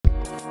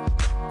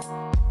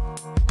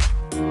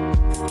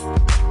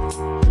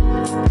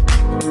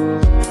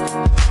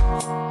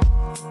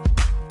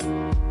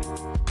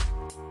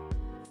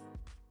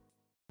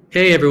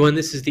Hey everyone,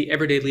 this is the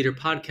Everyday Leader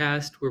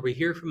podcast where we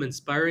hear from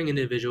inspiring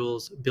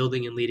individuals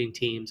building and leading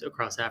teams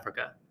across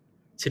Africa.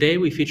 Today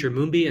we feature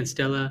Mumbi and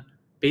Stella,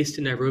 based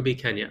in Nairobi,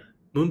 Kenya.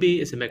 Mumbi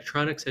is a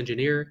mechatronics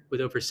engineer with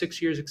over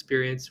 6 years'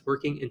 experience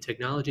working in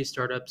technology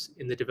startups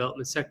in the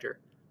development sector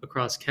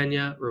across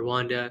Kenya,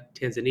 Rwanda,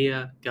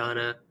 Tanzania,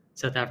 Ghana,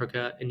 South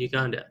Africa, and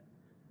Uganda.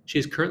 She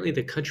is currently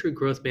the country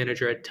growth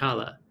manager at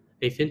Tala,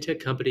 a fintech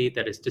company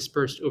that has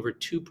dispersed over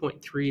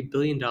 $2.3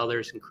 billion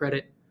in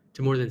credit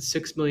to more than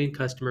 6 million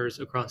customers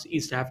across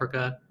East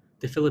Africa,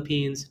 the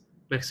Philippines,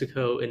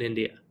 Mexico, and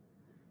India.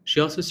 She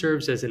also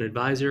serves as an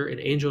advisor and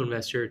angel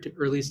investor to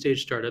early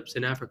stage startups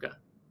in Africa.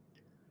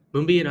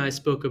 Mumbi and I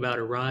spoke about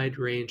a wide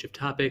range of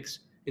topics,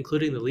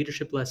 including the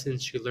leadership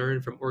lessons she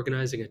learned from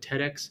organizing a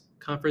TEDx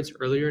conference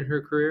earlier in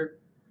her career,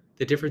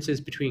 the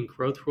differences between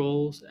growth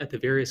roles at the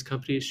various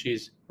companies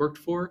she's worked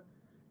for,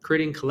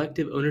 creating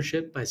collective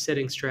ownership by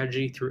setting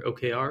strategy through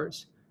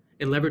OKRs,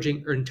 and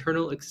leveraging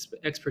internal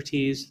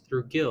expertise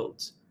through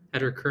guilds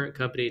at her current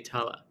company,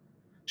 Tala.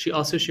 She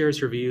also shares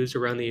her views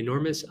around the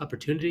enormous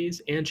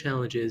opportunities and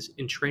challenges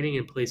in training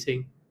and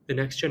placing the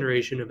next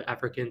generation of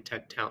African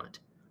tech talent.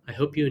 I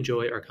hope you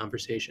enjoy our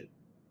conversation.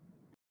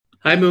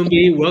 Hi,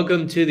 Mumbi.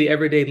 Welcome to the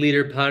Everyday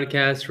Leader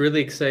podcast. Really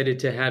excited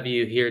to have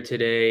you here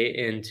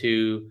today and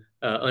to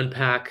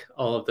unpack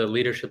all of the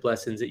leadership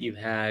lessons that you've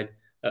had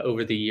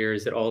over the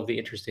years at all of the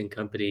interesting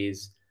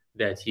companies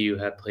that you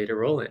have played a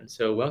role in.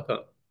 So, welcome.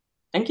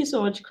 Thank you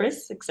so much,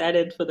 Chris.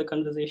 Excited for the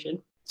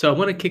conversation. So, I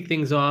want to kick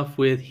things off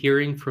with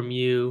hearing from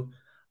you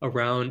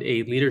around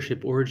a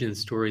leadership origin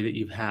story that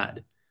you've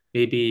had.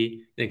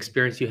 Maybe an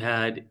experience you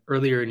had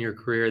earlier in your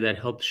career that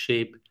helped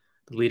shape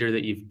the leader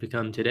that you've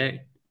become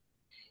today.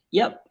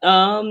 Yep,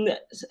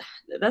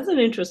 that's an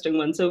interesting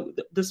one. So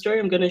the story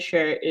I'm going to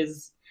share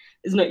is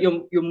not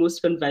your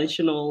most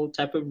conventional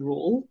type of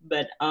role,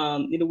 but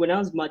when I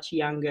was much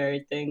younger,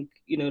 I think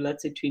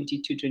let's say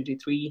 22,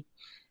 23,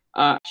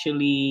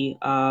 actually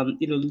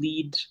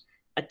lead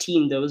a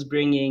team that was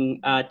bringing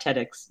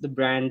TEDx, the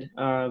brand,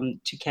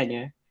 to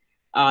Kenya.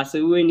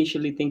 So we were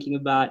initially thinking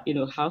about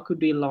how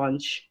could we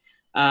launch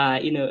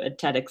a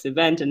TEDx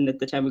event, and at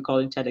the time we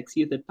called it TEDx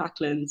Youth at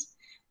Parklands.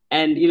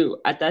 And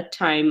at that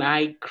time,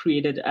 I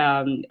created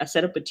I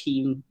set up a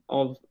team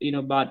of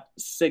about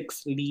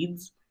 6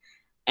 leads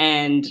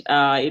and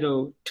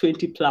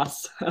 20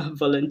 plus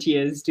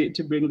volunteers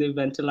to bring the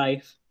event to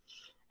life.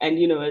 And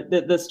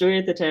the story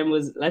at the time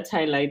was, let's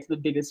highlight the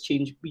biggest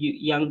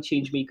young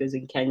change makers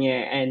in Kenya.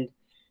 And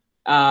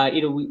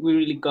we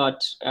really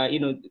got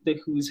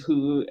the who's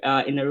who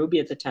in Nairobi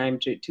at the time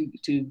to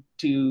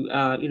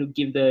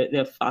give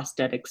their fast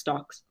TEDx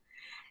talks.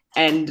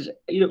 And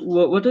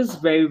what was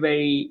very,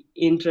 very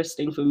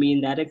interesting for me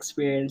in that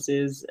experience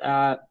is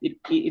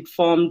it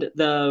formed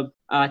the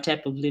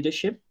type of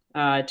leadership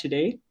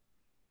today.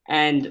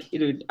 And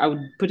I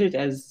would put it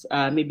as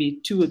maybe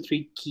 2 or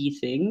 3 key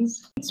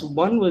things. So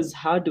one was,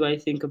 how do I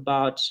think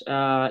about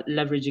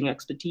leveraging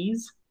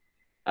expertise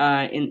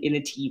in a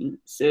team?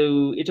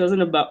 So it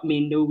wasn't about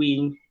me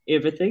knowing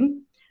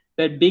everything,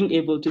 but being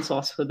able to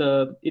source for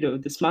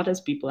the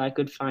smartest people I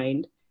could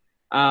find.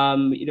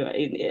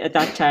 At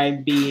that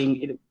time,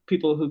 being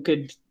people who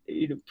could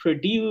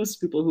produce,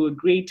 people who were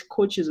great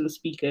coaches and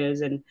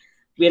speakers, and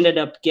we ended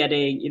up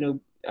getting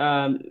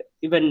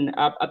even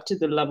up to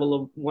the level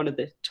of one of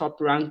the top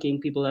ranking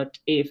people at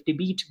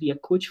AFDB to be a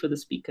coach for the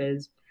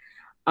speakers.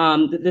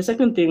 The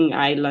second thing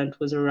I learned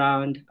was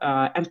around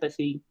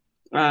empathy,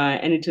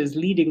 and it was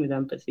leading with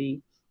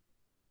empathy.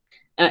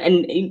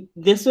 And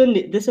this one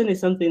is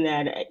something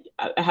that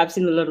I have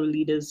seen a lot of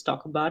leaders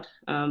talk about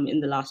in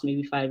the last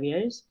maybe 5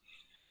 years.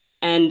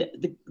 And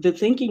the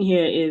thinking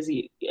here is,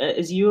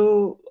 as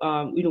you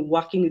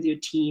working with your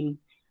team,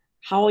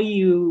 how are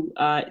you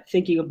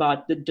thinking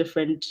about the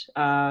different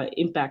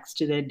impacts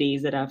to their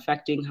days that are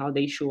affecting how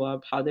they show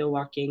up, how they're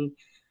working?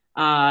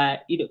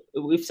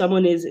 If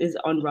someone is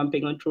on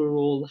ramping onto a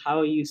role, how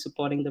are you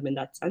supporting them in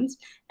that sense?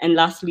 And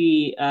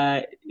lastly,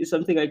 is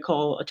something I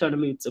call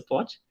autonomy with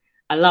support,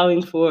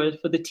 allowing for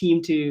the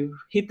team to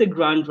hit the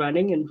ground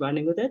running and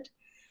running with it,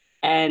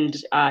 and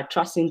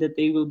trusting that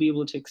they will be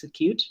able to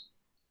execute,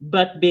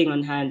 but being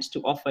on hand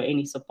to offer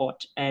any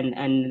support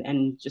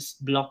and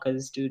just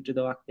blockers to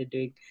the work they're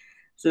doing.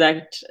 So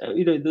that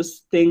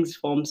those things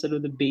form sort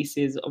of the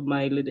basis of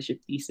my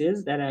leadership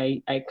thesis that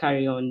I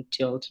carry on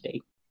till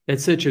today.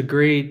 That's such a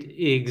great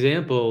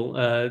example.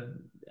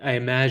 I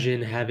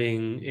imagine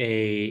having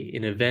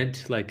an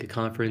event like a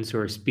conference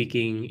or a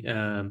speaking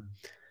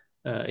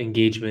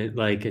engagement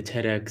like a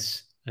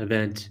TEDx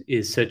event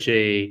is such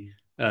a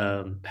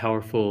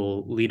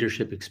powerful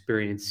leadership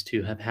experience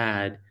to have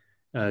had,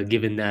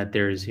 given that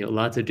there's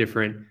lots of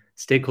different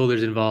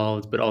stakeholders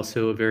involved, but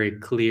also a very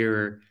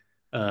clear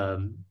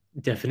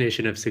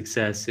definition of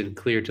success and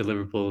clear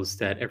deliverables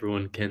that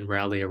everyone can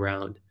rally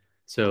around.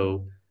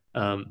 So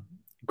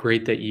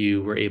great that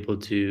you were able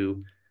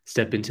to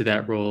step into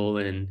that role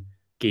and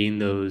gain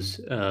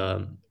those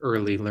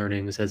early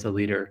learnings as a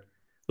leader.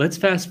 Let's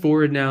fast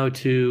forward now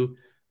to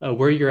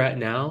where you're at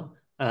now.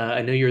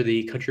 I know you're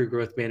the country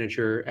growth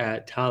manager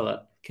at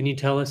Tala. Can you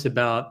tell us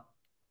about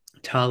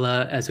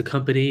Tala as a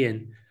company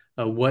and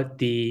what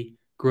the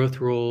growth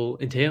role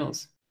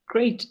entails?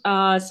 Great.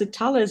 So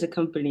Tala is a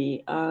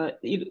company.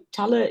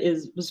 Tala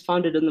was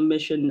founded on the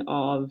mission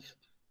of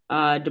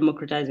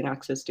democratizing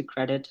access to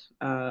credit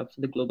for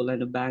the global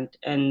underbanked.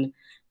 And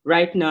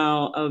right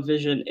now, our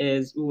vision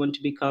is we want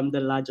to become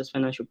the largest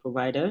financial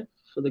provider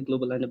for the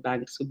global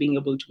underbanked. So being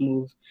able to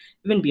move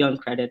even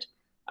beyond credit.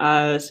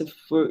 So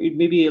for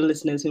maybe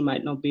listeners who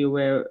might not be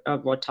aware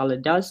of what Tala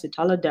does, so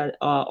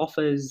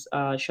offers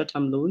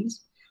short-term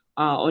loans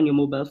on your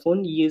mobile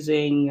phone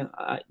using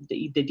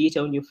the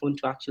data on your phone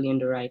to actually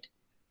underwrite.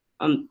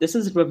 This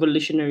is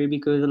revolutionary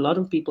because a lot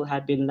of people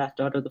had been left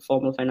out of the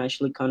formal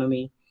financial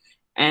economy,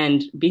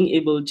 and being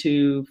able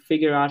to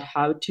figure out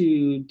how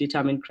to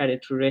determine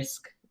credit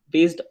risk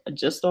based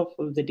just off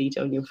of the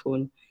data on your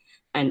phone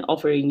and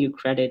offering you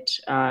credit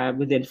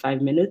within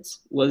 5 minutes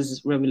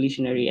was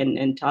revolutionary.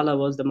 And Tala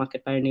was the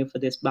market pioneer for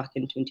this back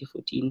in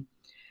 2014.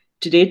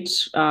 To date,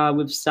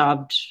 we've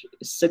served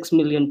 6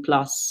 million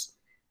plus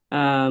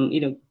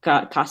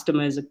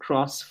customers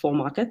across four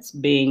markets,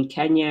 being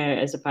Kenya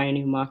as a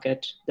pioneer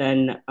market,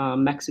 then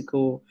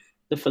Mexico,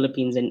 the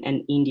Philippines,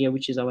 and India,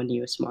 which is our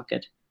newest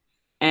market.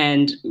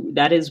 And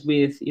that is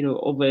with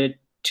over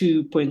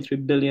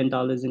 $2.3 billion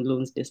in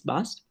loans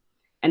disbursed.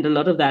 And a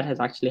lot of that has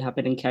actually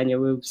happened in Kenya.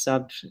 We've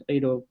served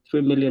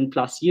 3 million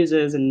plus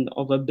users and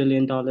over $1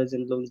 billion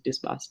in loans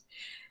disbursed.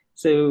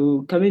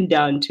 So coming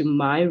down to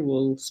my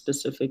role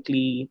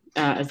specifically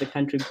as the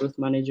country growth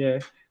manager,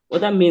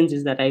 what that means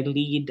is that I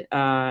lead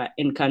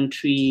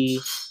in-country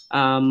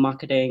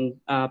marketing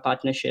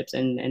partnerships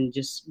and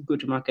just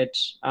go-to-market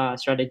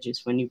strategies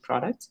for new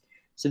products.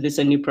 So these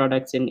are new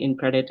products in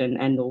credit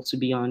and also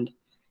beyond.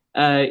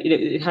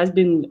 It has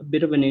been a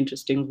bit of an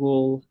interesting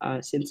role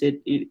since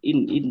it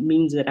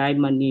means that I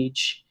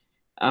manage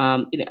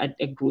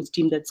a growth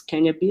team that's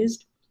Kenya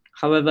based.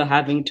 However,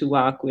 having to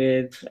work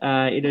with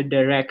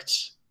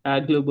direct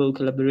global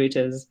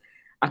collaborators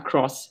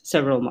across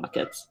several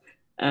markets,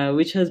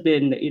 which has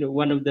been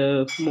one of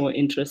the more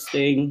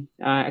interesting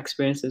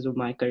experiences of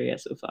my career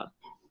so far.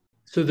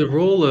 So the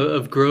role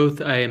of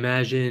growth, I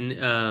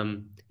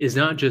imagine, is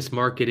not just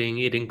marketing.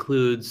 It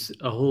includes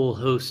a whole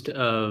host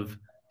of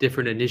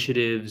different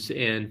initiatives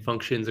and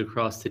functions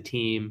across the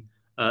team,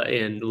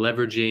 and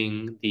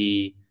leveraging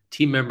the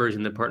team members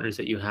and the partners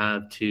that you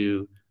have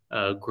to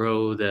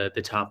grow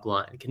the top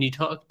line. Can you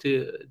talk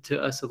to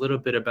us a little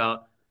bit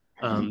about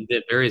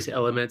the various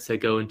elements that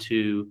go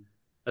into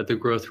the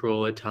growth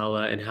role at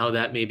Tala and how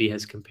that maybe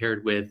has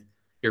compared with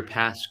your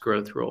past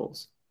growth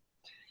roles?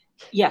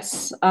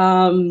 Yes.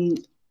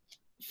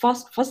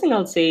 First thing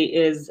I'll say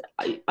is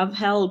I've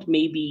held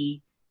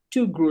maybe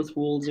two growth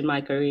roles in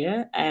my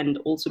career and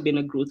also been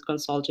a growth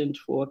consultant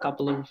for a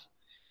couple of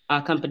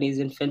companies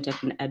in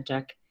fintech and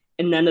edtech.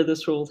 And none of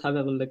those roles have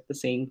ever looked the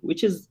same,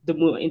 which is the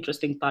more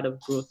interesting part of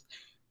growth.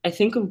 I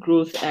think of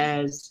growth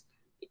as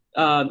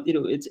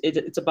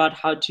it's about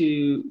how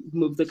to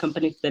move the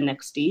company to the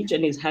next stage,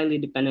 and is highly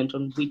dependent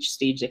on which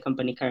stage the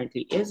company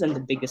currently is and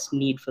the biggest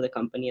need for the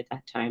company at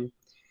that time.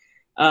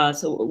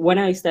 So when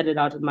I started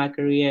out in my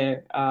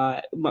career,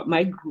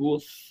 my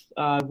growth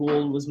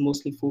role was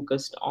mostly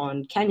focused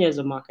on Kenya as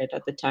a market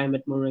at the time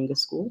at Moringa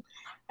School,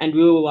 and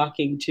we were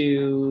working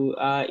to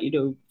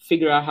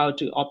figure out how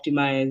to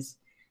optimize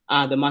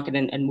the market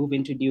and move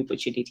into new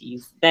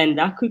opportunities. Then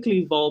that quickly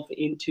evolved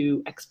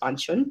into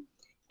expansion,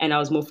 and I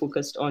was more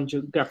focused on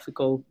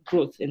geographical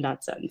growth in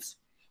that sense.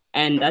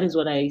 And that is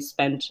what I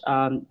spent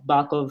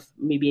bulk of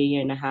maybe a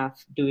year and a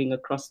half doing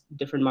across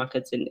different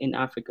markets in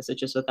Africa,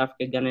 such as South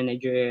Africa, Ghana,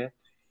 Nigeria.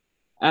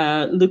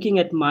 Looking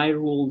at my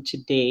role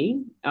today,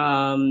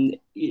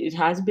 it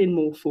has been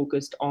more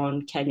focused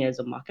on Kenya as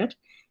a market,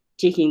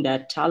 taking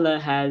that Tala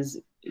has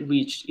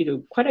reached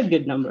quite a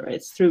good number.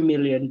 It's 3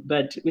 million,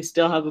 but we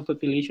still have a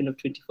population of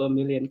 24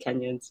 million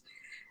Kenyans.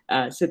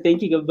 So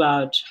thinking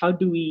about how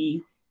do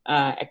we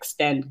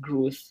extend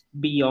growth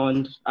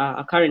beyond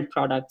our current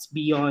products,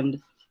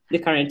 beyond the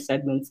current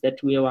segments that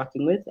we are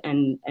working with,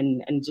 and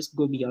just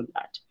go beyond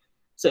that.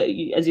 So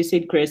as you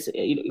said, Chris,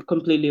 you're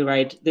completely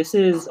right. This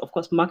is, of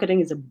course, marketing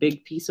is a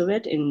big piece of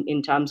it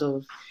in terms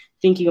of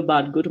thinking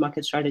about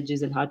go-to-market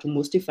strategies and how to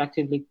most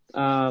effectively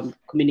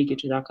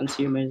communicate with our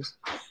consumers.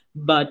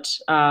 But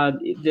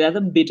the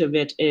other bit of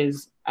it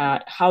is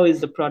how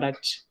is the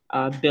product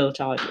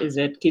built out? Is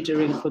it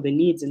catering for the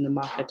needs in the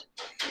market?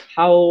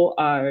 How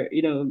are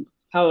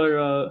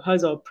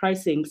how's our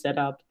pricing set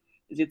up?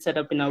 Is it set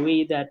up in a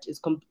way that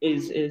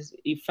is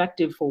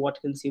effective for what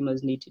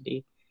consumers need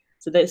today?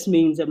 So this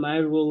means that my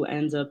role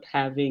ends up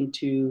having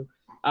to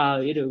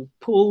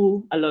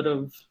pull a lot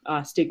of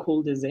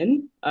stakeholders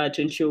in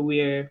to ensure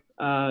we're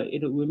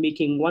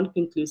making one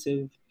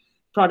conclusive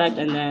product,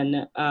 and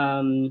then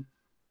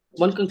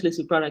one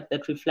conclusive product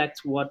that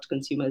reflects what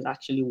consumers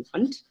actually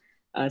want.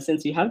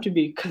 Since you have to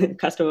be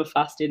customer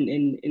fast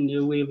in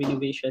your way of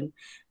innovation,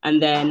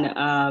 and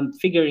then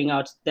figuring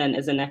out then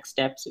as a next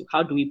step, so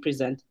how do we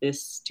present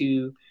this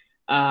to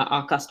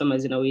our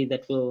customers in a way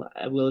that will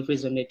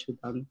resonate with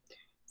them.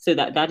 So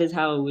that is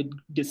how I would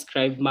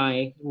describe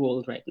my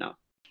role right now.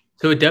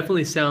 So it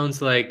definitely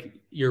sounds like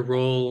your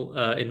role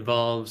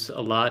involves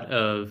a lot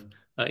of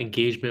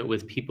engagement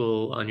with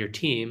people on your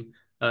team.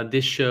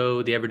 This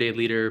show, the Everyday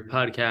Leader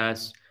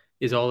podcast,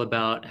 is all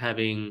about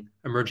having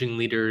emerging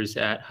leaders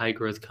at high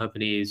growth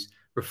companies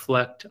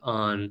reflect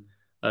on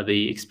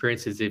the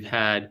experiences they've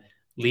had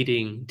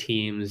leading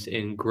teams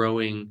and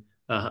growing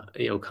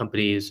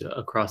companies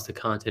across the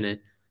continent.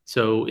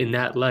 So in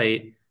that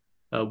light,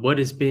 what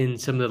has been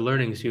some of the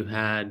learnings you've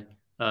had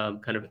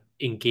kind of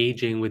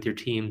engaging with your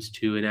teams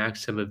to enact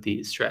some of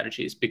these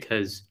strategies?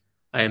 Because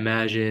I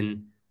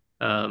imagine,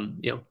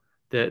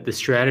 the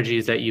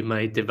strategies that you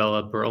might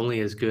develop are only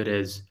as good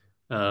as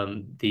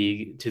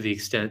the to the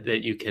extent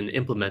that you can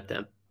implement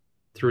them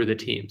through the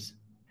teams.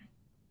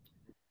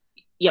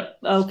 Yep.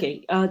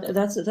 Okay.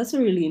 That's a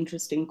really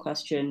interesting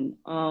question.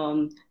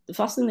 The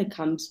first thing that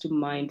comes to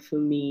mind for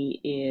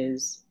me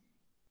is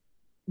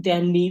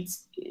there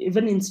needs,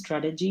 even in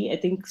strategy, I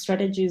think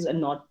strategies are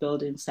not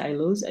built in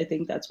silos. I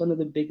think that's one of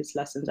the biggest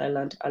lessons I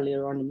learned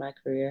earlier on in my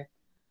career.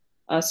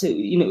 So,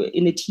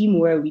 in a team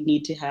where we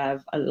need to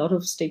have a lot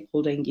of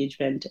stakeholder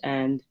engagement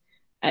and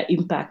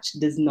impact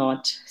does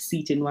not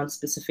sit in one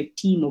specific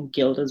team or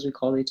guild, as we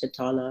call it at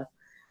Tala,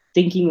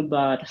 thinking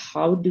about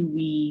how do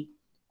we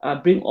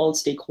bring all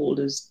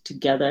stakeholders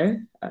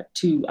together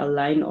to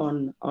align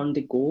on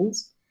the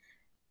goals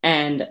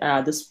and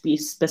the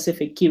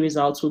specific key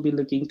results we'll be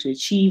looking to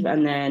achieve,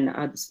 and then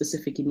the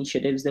specific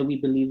initiatives that we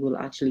believe will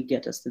actually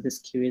get us to these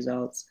key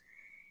results.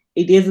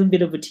 It is a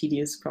bit of a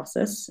tedious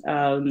process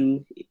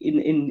in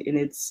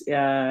its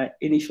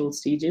initial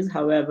stages.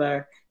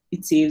 However,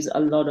 it saves a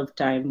lot of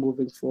time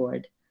moving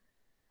forward.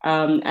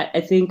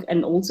 I think,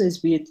 and also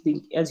as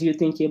you're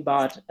thinking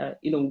about,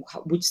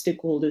 which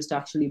stakeholders to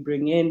actually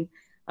bring in,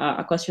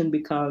 a question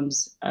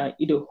becomes,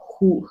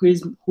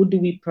 who do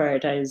we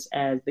prioritize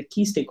as the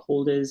key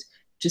stakeholders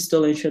to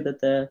still ensure that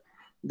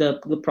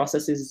the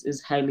process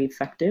is highly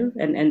effective,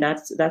 and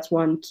that's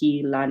one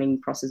key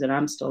learning process that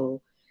I'm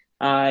still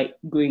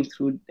going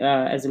through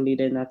as a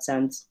leader in that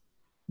sense.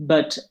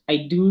 But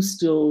I do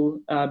still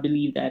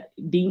believe that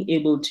being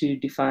able to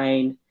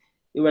define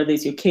whether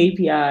it's your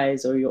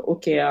KPIs or your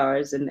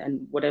OKRs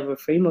and whatever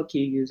framework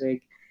you're using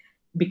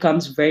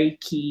becomes very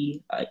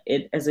key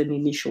as an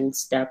initial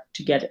step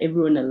to get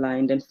everyone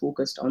aligned and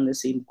focused on the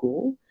same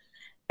goal.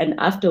 And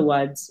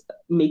afterwards,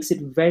 makes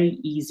it very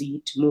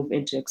easy to move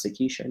into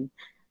execution.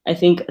 I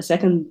think a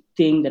second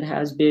thing that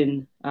has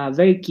been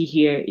very key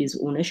here is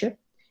ownership.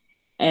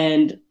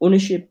 And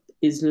ownership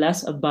is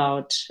less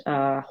about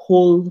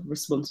whole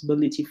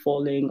responsibility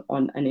falling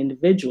on an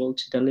individual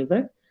to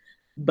deliver,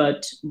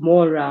 but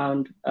more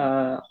around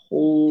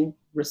whole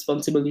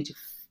responsibility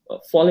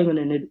falling on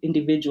an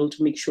individual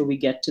to make sure we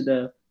get to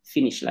the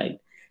finish line.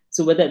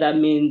 So whether that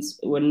means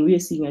when we are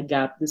seeing a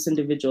gap, this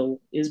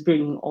individual is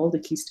bringing all the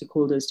key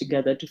stakeholders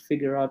together to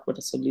figure out what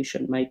a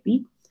solution might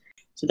be.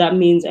 So that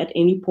means at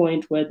any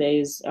point where there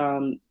is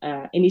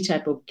any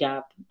type of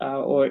gap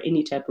or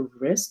any type of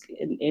risk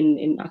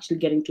in actually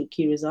getting to a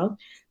key result,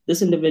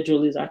 this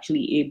individual is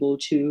actually able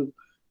to,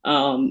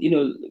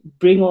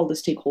 bring all the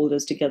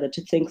stakeholders together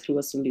to think through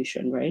a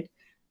solution, right?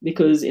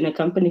 Because in a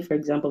company, for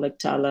example, like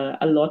Tala,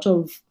 a lot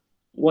of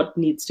what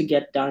needs to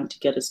get done to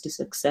get us to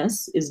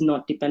success is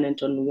not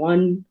dependent on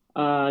one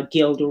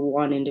guild or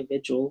one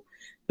individual,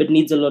 but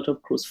needs a lot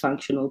of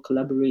cross-functional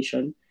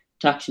collaboration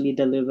to actually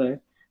deliver.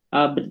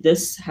 But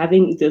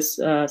having this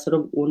sort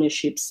of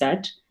ownership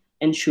set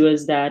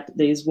ensures that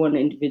there is one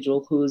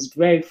individual who is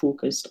very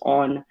focused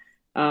on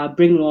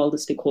bringing all the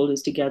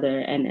stakeholders together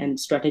and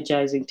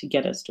strategizing to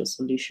get us to a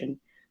solution,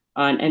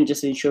 and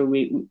just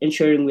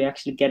ensuring we're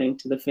actually getting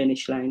to the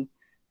finish line.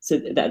 So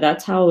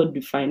that's how I would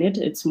define it.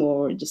 It's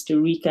more, just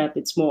to recap,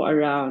 it's more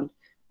around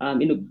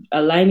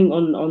aligning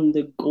on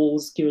the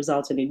goals, key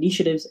results, and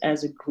initiatives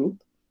as a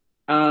group,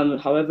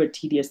 however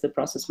tedious the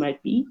process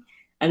might be.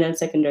 And then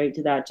secondary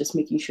to that, just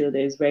making sure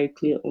there's very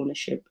clear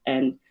ownership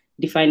and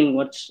defining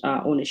what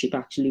ownership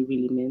actually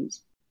really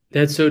means.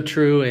 That's so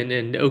true, and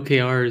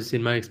OKRs,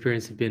 in my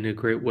experience, have been a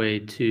great way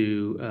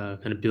to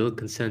kind of build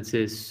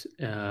consensus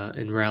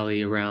and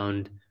rally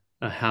around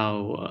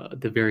how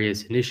the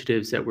various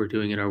initiatives that we're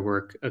doing in our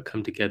work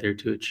come together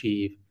to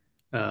achieve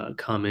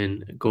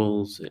common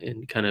goals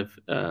and kind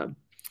of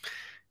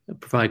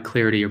provide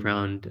clarity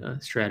around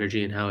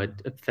strategy and how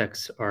it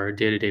affects our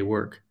day-to-day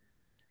work.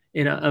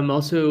 And I'm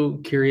also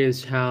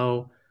curious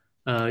how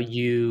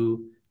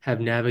you have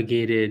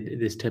navigated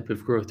this type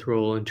of growth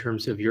role in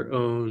terms of your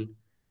own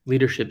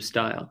leadership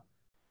style.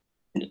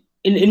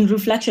 In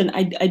reflection,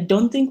 I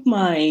don't think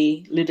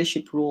my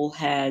leadership role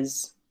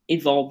has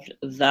evolved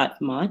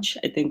that much.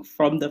 I think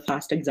from the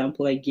past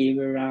example I gave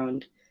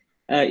around,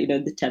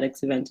 the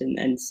TEDx event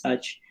and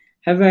such.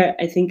 However,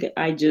 I think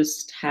I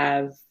just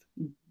have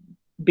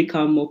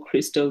become more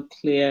crystal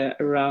clear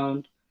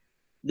around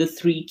the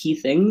three key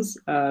things,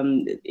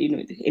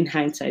 in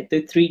hindsight,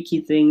 the three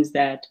key things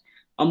that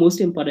are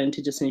most important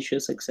to just ensure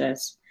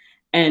success.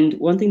 And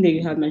one thing that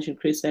you have mentioned,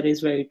 Chris, that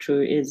is very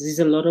true is there's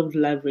a lot of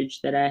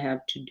leverage that I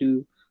have to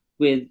do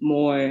with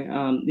more,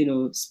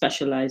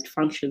 specialized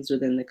functions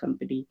within the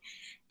company.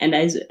 And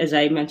as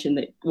I mentioned,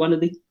 that one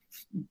of the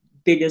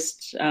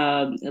biggest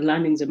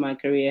learnings in my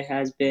career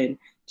has been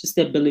just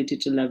the ability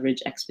to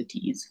leverage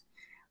expertise.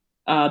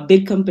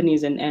 Big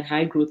companies and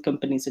high growth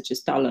companies such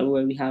as Tala,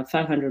 where we have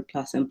 500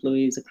 plus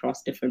employees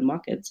across different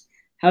markets,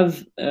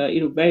 have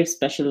very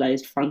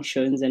specialized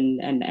functions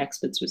and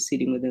experts were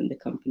sitting within the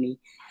company,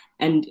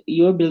 and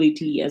your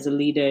ability as a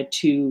leader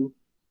to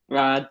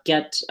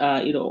get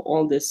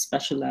all this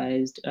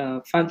specialized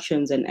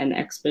functions and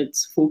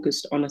experts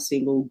focused on a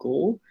single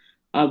goal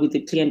with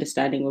a clear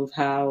understanding of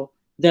how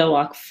their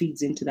work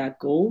feeds into that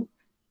goal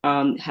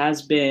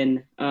has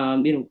been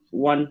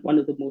one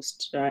of the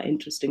most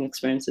interesting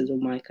experiences of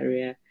my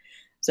career.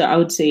 So I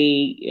would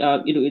say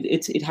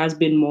it has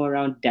been more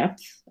around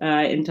depth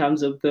in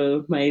terms of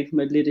my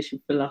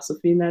leadership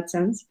philosophy in that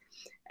sense,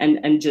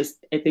 and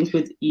just I think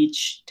with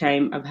each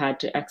time I've had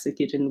to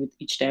execute and with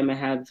each time I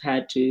have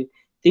had to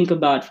think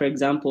about, for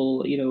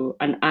example,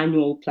 an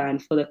annual plan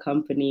for the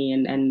company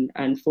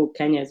and for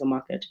Kenya as a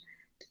market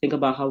to think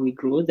about how we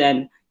grow,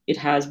 then it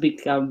has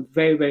become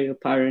very, very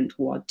apparent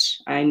what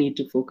I need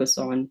to focus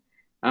on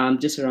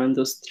just around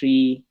those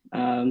three,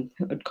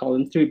 I'd call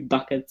them three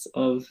buckets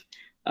of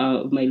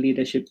my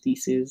leadership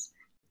thesis.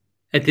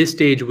 At this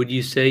stage, would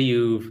you say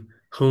you've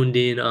honed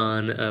in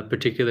on a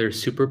particular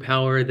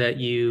superpower that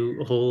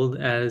you hold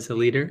as a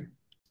leader?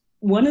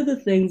 One of the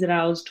things that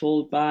I was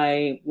told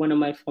by one of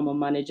my former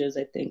managers,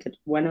 I think,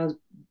 when I was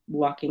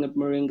working at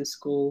Moringa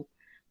School,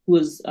 who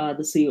was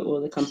the CEO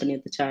of the company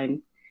at the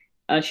time,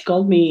 she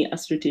called me a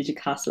strategic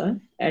hustler,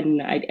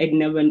 and I'd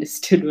never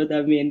understood what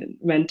that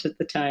meant at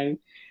the time.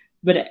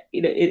 But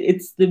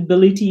it's the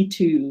ability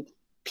to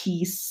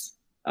piece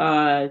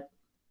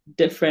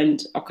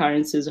different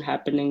occurrences or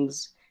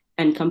happenings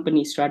and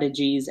company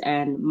strategies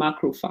and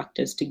macro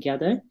factors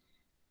together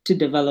to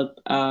develop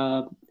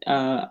a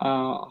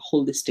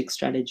holistic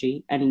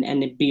strategy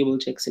and be able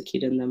to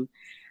execute on them.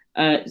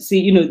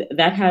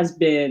 That has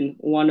been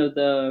one of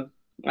the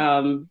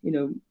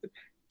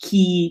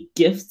key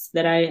gifts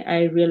that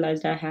I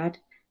realized I had,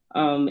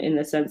 in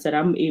the sense that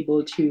I'm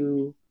able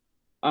to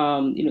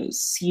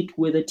sit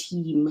with a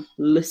team,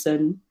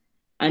 listen,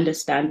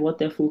 understand what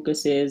their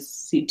focus is,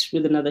 sit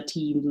with another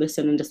team,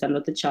 listen, understand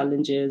what the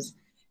challenge is,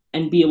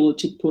 and be able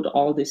to put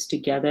all this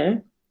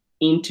together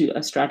into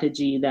a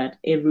strategy that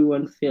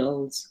everyone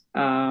feels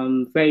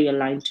very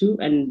aligned to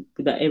and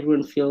that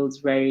everyone feels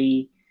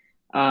very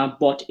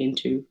bought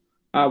into,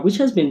 which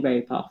has been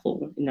very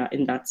powerful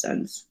in that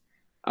sense.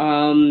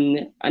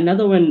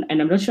 Another one,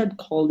 and I'm not sure I'd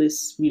call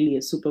this really a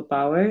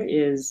superpower,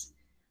 is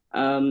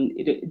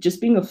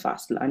just being a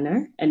fast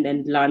learner and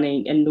then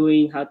learning and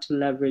knowing how to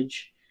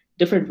leverage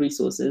different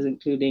resources,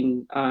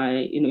 including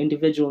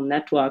individual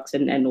networks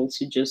and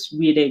also just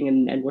reading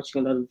and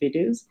watching a lot of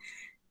videos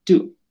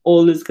to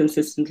always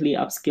consistently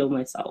upskill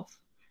myself.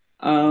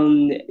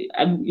 I'm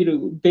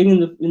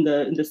being in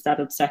the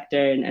startup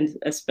sector and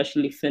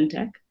especially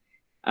fintech.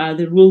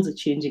 The rules are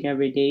changing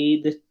every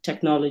day. The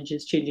technology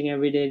is changing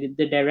every day.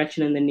 The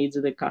direction and the needs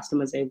of the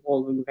customers are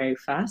evolving very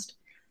fast.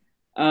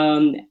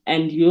 And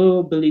your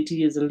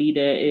ability as a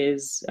leader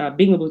is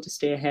being able to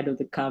stay ahead of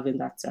the curve in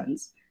that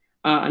sense,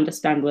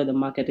 understand where the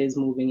market is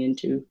moving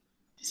into.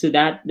 So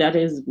that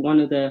is one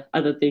of the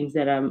other things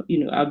that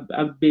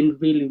I've been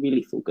really,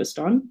 really focused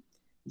on,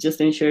 just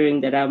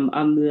ensuring that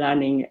I'm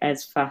learning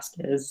as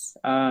fast as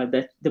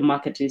the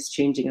market is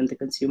changing and the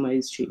consumer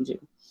is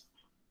changing.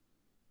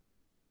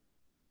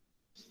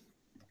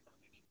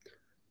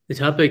 The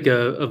topic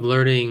of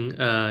learning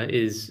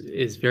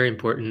is very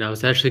important. I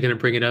was actually going to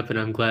bring it up, and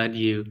I'm glad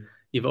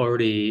you've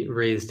already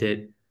raised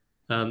it.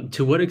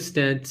 To what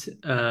extent,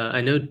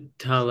 I know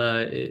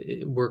Tala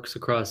works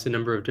across a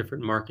number of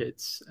different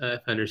markets,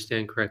 if I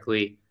understand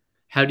correctly.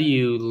 How do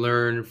you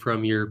learn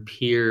from your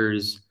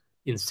peers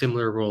in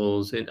similar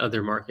roles in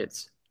other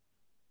markets?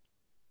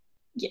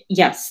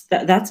 Yes,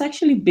 that's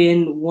actually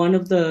been one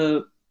of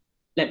the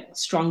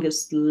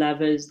strongest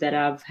levers that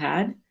I've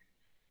had,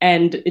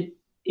 and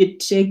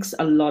it takes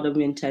a lot of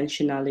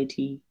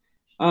intentionality.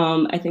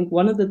 I think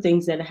one of the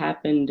things that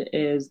happened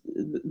is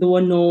there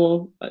were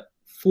no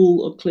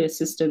full or clear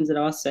systems that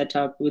are set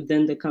up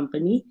within the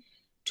company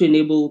to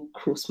enable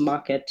cross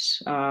market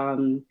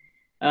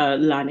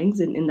learnings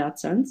in that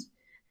sense.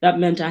 That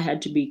meant I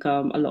had to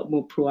become a lot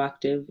more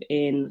proactive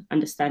in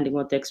understanding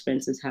what the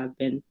expenses have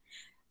been.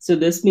 So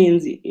this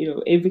means,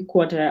 every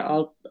quarter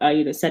I'll,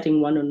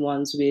 setting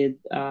one-on-ones with,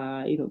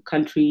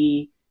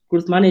 country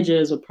growth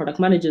managers or product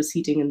managers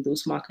sitting in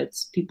those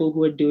markets, people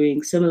who are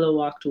doing similar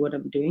work to what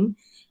I'm doing,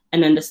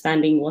 and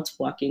understanding what's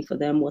working for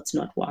them, what's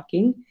not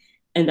working.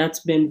 And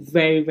that's been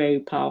very, very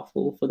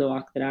powerful for the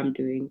work that I'm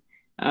doing.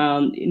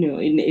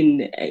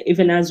 In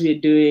even as we're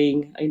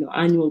doing,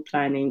 annual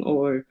planning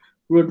or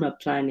roadmap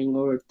planning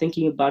or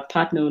thinking about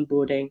partner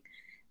onboarding,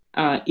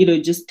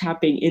 just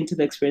tapping into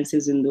the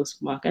experiences in those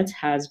markets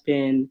has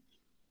been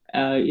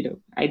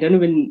I don't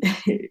even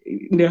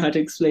know how to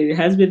explain it. It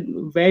has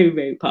been very,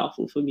 very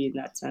powerful for me in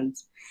that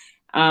sense.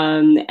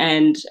 And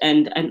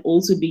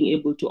also being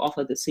able to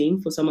offer the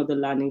same for some of the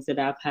learnings that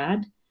I've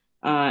had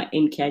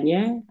in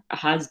Kenya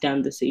has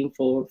done the same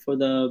for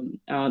the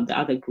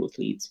other growth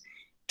leads,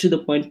 to the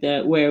point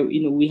that where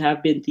we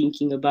have been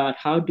thinking about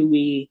how do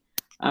we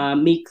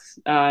make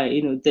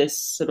this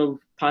sort of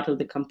part of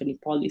the company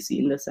policy,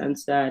 in the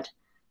sense that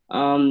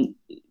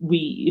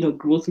we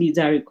growth leads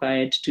are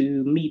required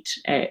to meet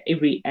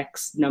every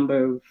X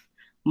number of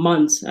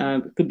months.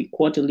 It could be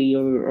quarterly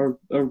or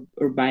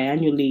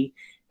biannually,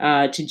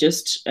 to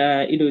just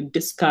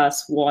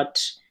discuss what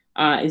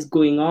is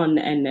going on,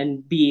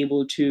 and be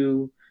able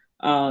to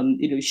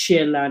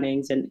share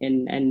learnings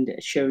and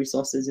share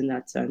resources in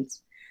that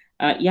sense.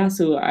 Yeah,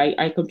 so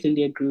I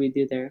completely agree with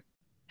you there.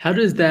 How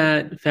does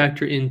that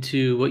factor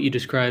into what you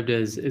described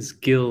as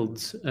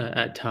guilds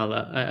at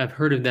Tala? I've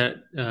heard of that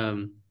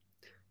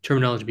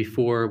terminology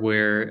before,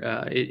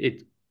 where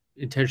it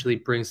intentionally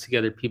brings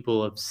together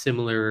people of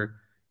similar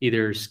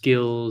either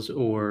skills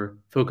or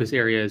focus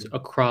areas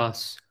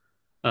across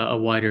a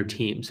wider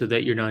team, so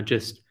that you're not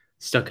just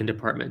stuck in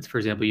departments. For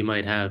example, you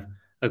might have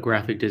a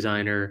graphic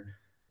designer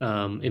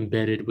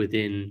embedded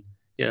within,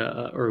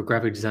 or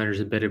graphic designers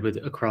embedded with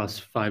across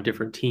 5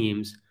 different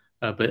teams.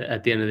 But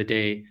at the end of the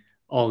day,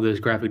 all of those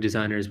graphic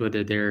designers,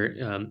 whether they're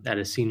at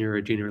a senior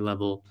or junior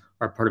level,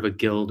 are part of a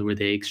guild where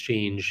they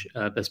exchange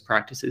best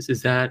practices.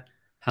 Is that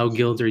how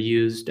guilds are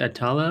used at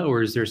Tala,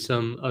 or is there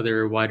some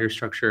other wider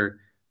structure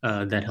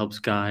that helps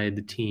guide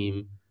the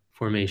team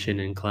formation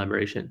and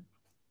collaboration?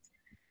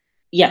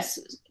 Yes,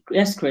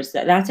 yes, Chris.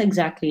 That's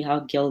exactly how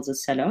guilds are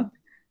set up.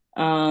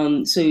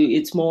 So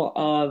it's more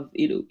of,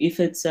 if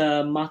it's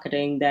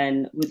marketing,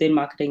 then within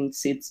marketing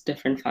sits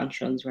different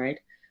functions, right?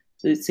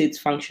 So it sits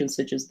functions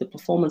such as the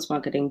performance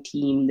marketing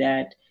team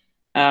that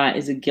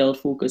is a guild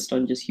focused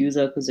on just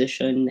user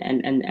acquisition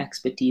and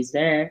expertise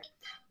there.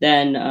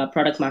 Then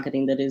product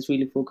marketing that is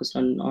really focused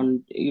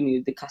on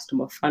the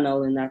customer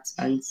funnel in that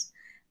sense,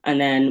 and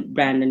then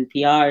brand and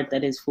PR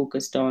that is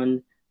focused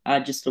on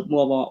just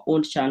more of our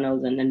own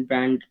channels, and then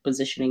brand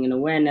positioning and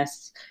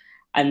awareness.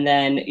 And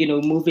then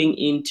moving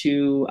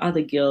into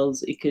other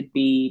guilds, it could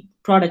be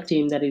product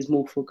team that is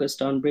more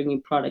focused on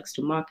bringing products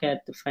to market,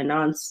 the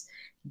finance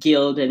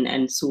guild,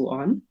 and so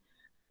on.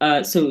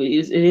 So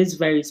it is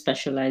very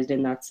specialized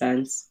in that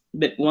sense.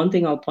 But one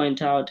thing I'll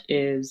point out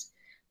is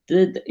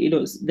that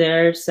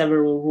there are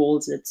several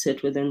roles that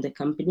sit within the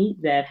company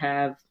that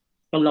have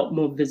a lot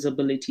more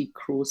visibility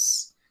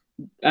cross,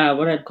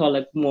 what I'd call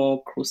like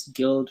more cross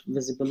guild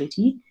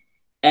visibility.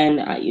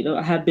 And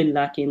I have been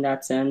lucky in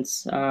that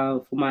sense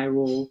for my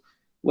role,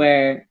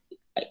 where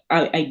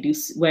I do,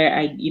 where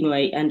I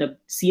end up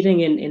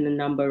sitting in a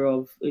number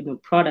of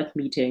product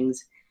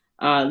meetings,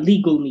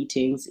 legal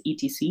meetings,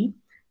 etc.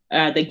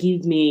 That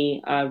give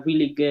me a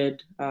really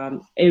good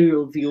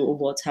aerial view of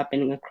what's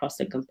happening across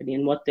the company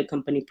and what the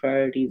company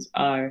priorities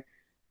are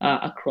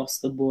across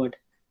the board,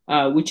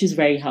 which is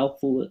very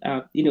helpful,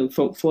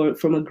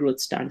 from a growth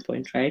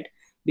standpoint, right?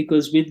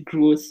 Because with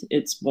growth,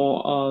 it's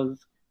more of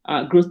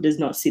growth does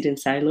not sit in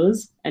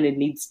silos, and it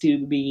needs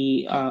to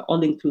be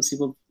all inclusive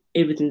of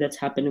everything that's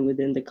happening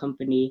within the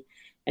company,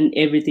 and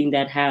everything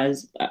that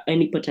has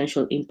any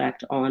potential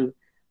impact on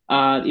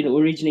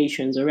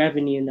originations or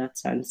revenue in that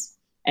sense,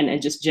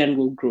 and just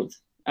general growth.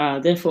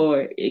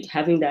 Therefore,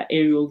 having that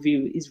aerial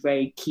view is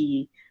very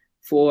key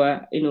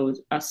for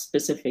a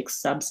specific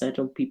subset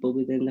of people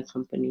within the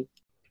company.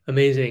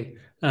 Amazing.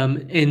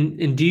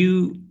 And do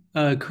you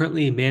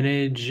currently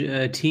manage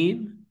a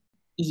team?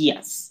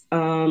 Yes.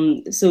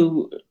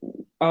 So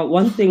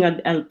one thing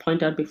I'll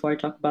point out before I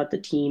talk about the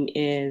team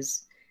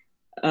is,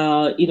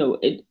 I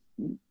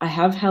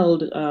have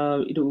held,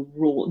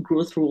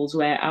 growth roles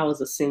where I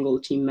was a single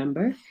team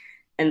member,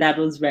 and that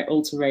was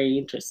also very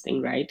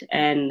interesting, right?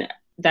 And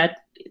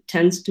that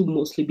tends to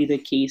mostly be the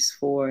case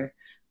for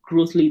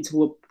growth leads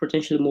who are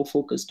potentially more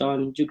focused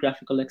on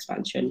geographical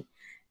expansion,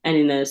 and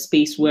in a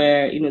space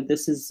where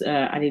this is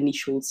an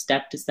initial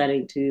step to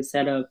starting to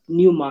set up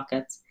new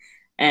markets.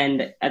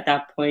 And at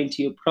that point,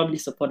 you're probably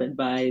supported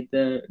by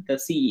the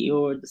CEO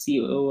or the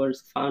CEO or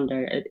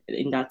founder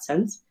in that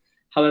sense.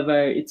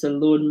 However, it's a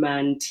lone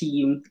man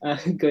team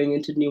going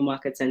into new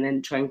markets and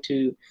then trying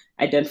to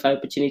identify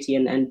opportunity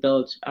and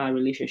build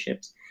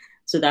relationships.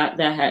 So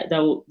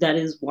that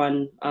is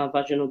one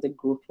version of the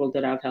growth role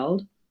that I've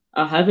held.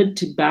 However,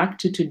 back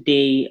to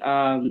today,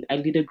 I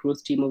lead a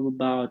growth team of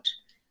about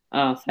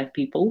 5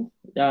 people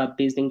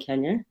based in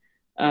Kenya.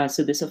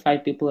 So these are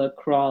 5 people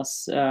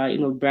across,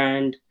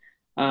 brand,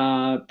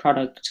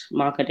 product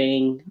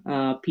marketing,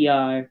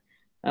 PR,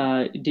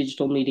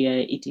 digital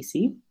media,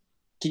 etc.,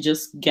 to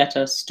just get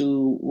us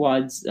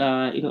towards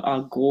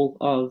our goal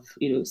of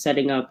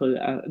setting up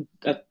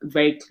a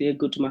very clear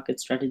go-to-market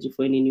strategy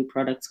for any new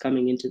products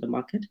coming into the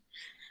market.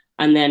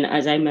 And then,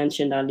 as I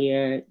mentioned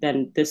earlier,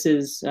 then this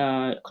is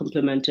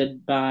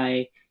complemented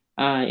by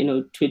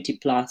 20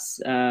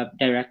 plus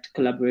direct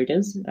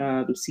collaborators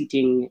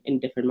seating in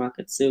different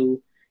markets.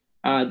 So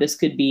This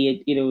could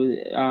be,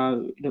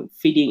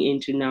 feeding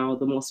into now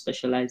the more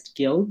specialized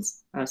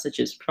guilds, such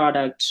as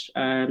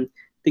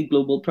the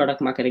global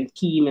product marketing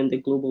team and the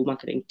global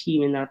marketing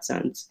team in that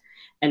sense,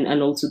 and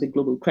also the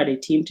global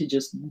credit team to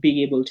just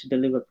be able to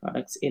deliver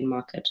products in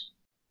market.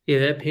 Yeah,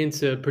 that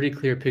paints a pretty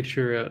clear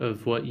picture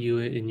of what you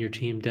and your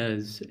team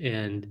does.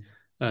 And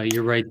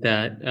you're right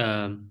that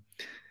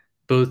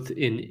both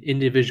an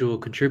individual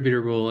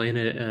contributor role and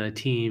a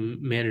team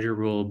manager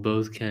role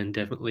both can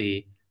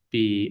definitely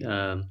be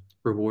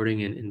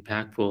rewarding and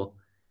impactful.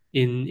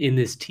 In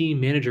this team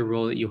manager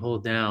role that you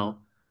hold now,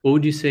 what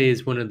would you say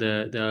is one of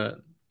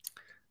the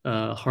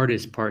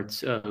hardest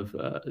parts of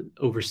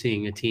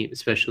overseeing a team,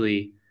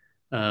 especially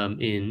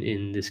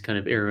in this kind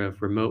of era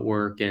of remote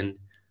work and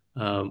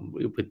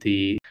with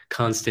the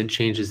constant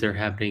changes that are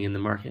happening in the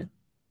market?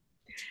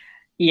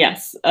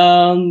 Yes.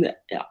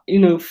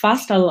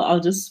 First I'll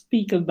just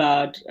speak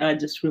about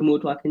just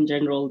remote work in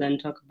general, then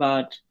talk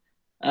about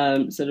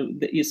sort of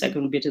your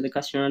second bit of the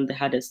question around the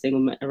hardest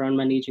thing around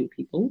managing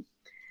people.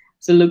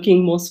 So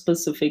looking more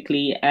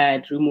specifically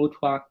at remote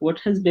work, what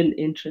has been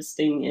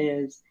interesting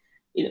is,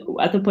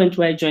 at the point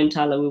where I joined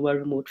Tala, we were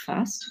remote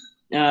fast.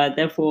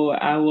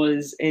 Therefore, I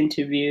was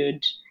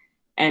interviewed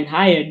and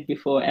hired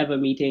before ever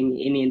meeting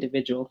any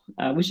individual,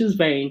 which was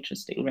very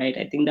interesting, right?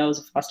 I think that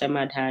was the first time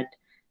I'd had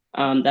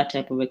that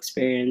type of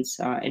experience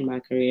in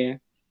my career.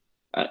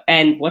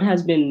 And what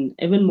has been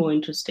even more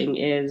interesting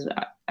is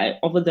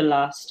over the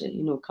last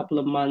couple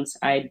of months,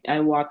 I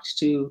worked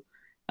to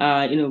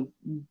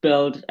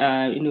build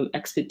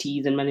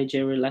expertise and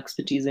managerial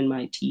expertise in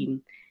my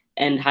team,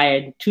 and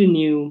hired two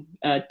new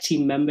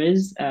team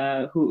members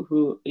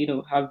who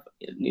have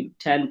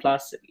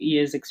 10+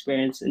 years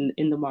experience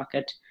in the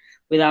market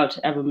without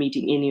ever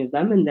meeting any of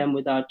them, and then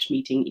without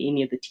meeting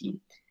any of the team.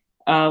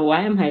 Why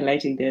I'm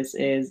highlighting this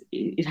is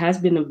it has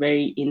been a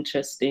very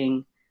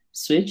interesting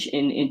switch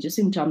in just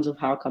in terms of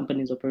how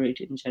companies operate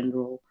in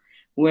general,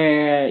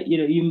 where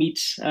you meet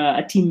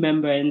a team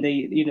member and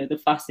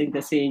the first thing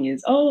they're saying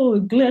is, "Oh,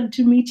 glad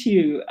to meet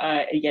you,"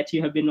 yet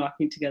you have been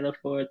working together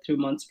for 3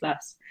 months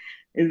plus.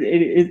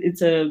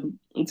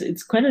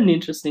 It's quite an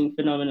interesting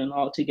phenomenon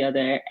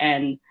altogether,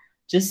 and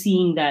just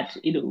seeing that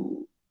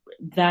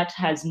that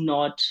has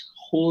not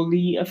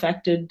wholly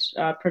affected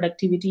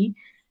productivity,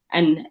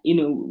 and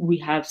we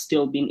have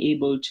still been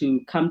able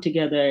to come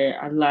together,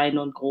 align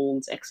on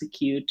goals,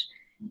 execute,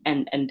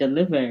 and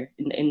deliver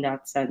in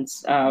that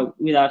sense,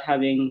 without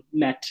having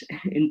met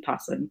in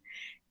person.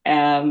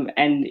 And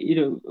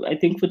I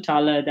think for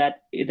Tala,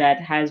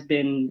 that has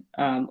been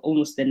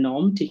almost the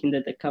norm, taking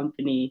that the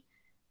company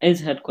is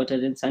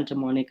headquartered in Santa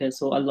Monica,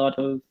 so a lot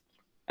of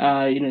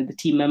the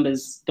team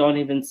members don't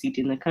even sit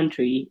in the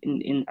country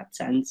in that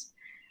sense.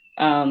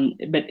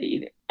 But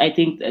I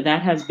think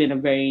that has been a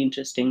very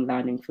interesting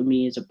learning for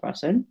me as a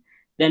person.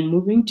 Then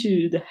moving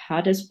to the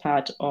hardest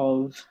part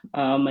of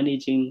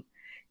managing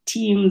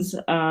teams,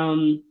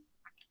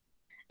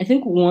 I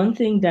think one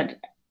thing that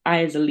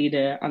I, as a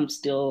leader, I'm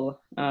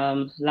still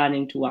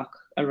learning to work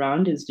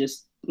around is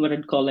just what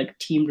I'd call like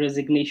team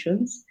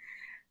resignations.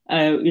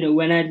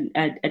 When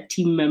a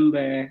team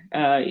member,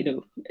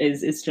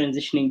 is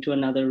transitioning to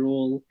another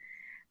role,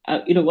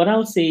 what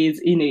I'll say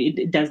is,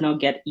 it does not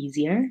get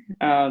easier,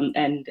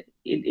 and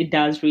it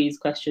does raise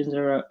questions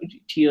around,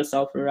 to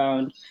yourself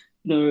around,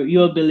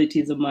 your ability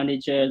as a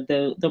manager,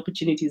 the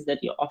opportunities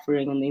that you're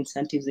offering, and the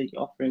incentives that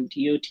you're offering to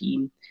your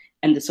team,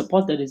 and the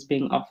support that is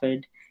being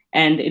offered.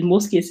 And in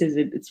most cases,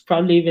 it's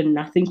probably even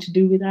nothing to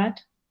do with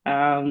that.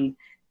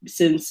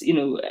 Since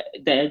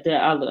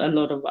there are a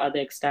lot of other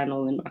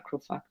external and macro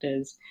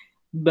factors,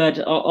 but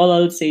all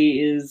I'll say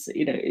is,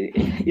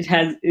 it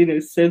has,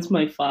 since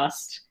my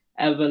first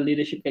ever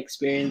leadership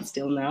experience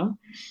till now,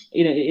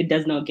 it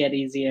does not get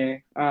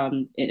easier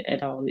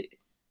at all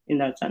in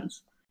that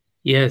sense.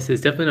 Yes,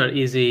 it's definitely not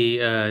easy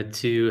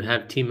to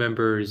have team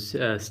members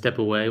step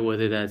away,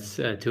 whether that's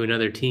to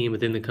another team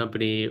within the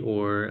company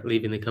or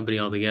leaving the company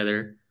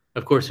altogether.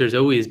 Of course, there's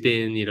always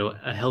been,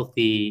 a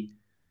healthy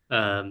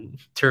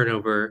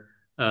turnover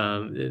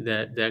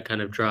that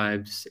kind of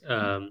drives,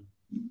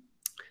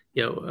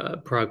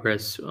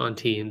 progress on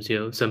teams.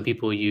 Some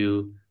people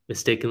you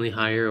mistakenly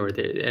hire, or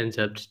that it ends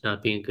up just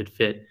not being a good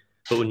fit.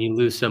 But when you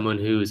lose someone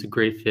who is a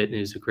great fit and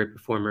who's a great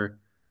performer,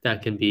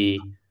 that can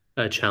be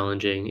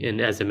challenging. And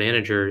as a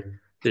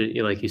manager,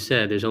 like you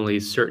said, there's only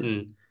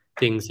certain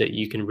things that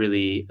you can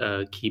really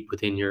keep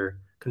within your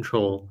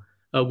control.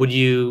 Would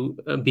you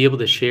be able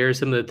to share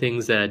some of the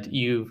things that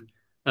you've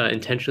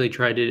intentionally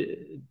tried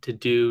to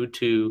do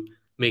to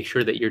make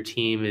sure that your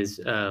team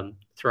is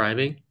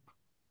thriving?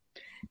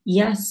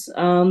 Yes,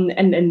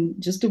 and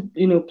just to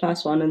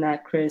plus one on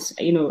that, Chris.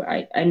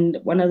 I and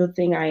one other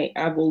thing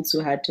I've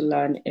also had to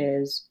learn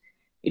is,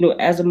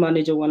 as a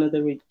manager, one of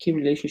the key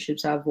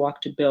relationships I've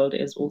worked to build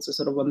is also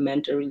sort of a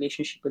mentor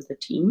relationship with the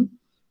team.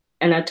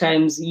 And at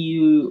times,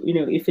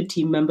 if a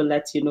team member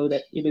lets you know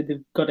that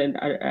they've got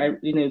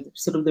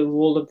sort of the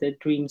role of their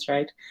dreams,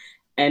 right?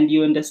 and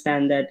you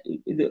understand that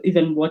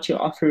even what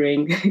you're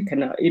offering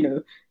kind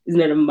is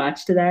not a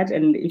match to that.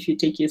 And if you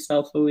take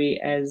yourself away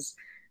as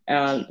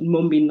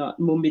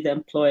Mumbi the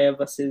employer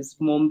versus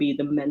Mumbi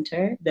the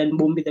mentor, then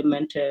Mumbi the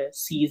mentor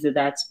sees that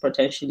that's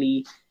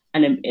potentially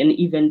an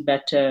even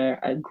better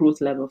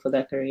growth level for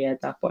their career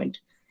at that point.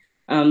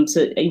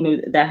 So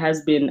that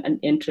has been an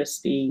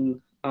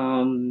interesting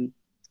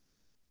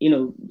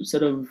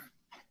sort of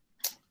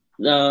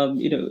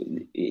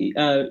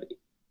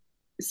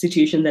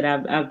situation that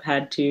I've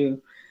had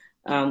to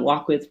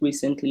work with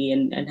recently,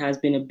 and has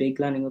been a big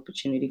learning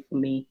opportunity for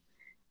me.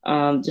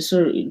 Just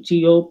sort of to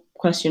your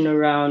question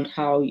around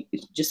how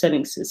just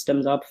setting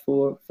systems up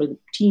for the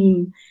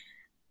team,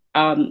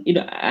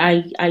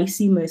 I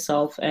see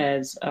myself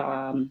as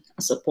a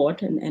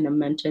support and a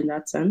mentor in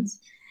that sense,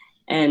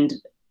 and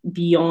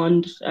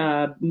beyond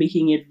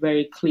making it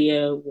very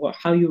clear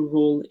how your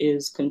role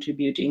is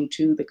contributing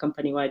to the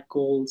company-wide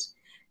goals,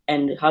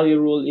 and how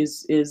your role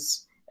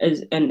is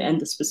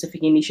and the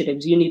specific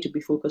initiatives you need to be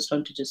focused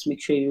on to just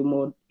make sure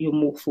you're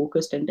more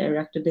focused and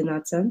directed in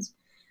that sense.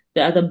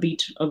 The other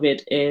bit of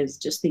it is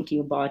just thinking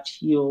about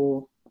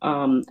your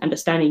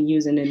understanding you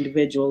as an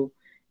individual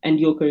and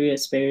your career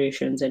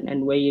aspirations,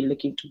 and where you're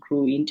looking to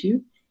grow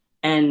into,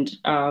 and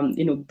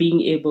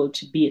being able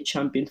to be a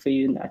champion for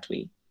you in that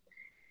way.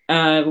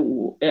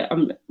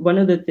 One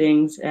of the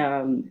things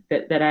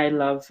that I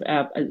love,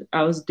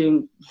 I was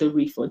doing the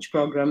Reforge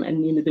program,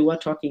 and they were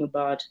talking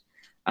about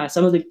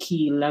some of the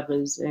key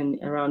levels and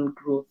around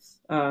growth,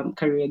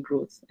 career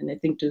growth, and I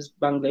think it was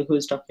Bangla who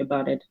was talking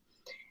about it.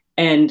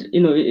 And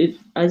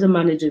as a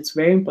manager, it's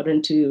very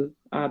important to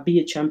be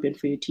a champion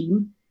for your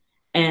team.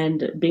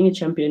 And being a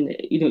champion,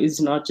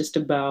 is not just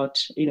about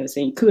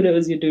saying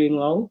kudos, you're doing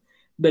well,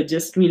 but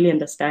just really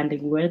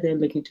understanding where they're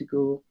looking to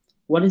go,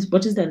 what is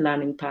their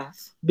learning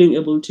path, being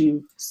able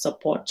to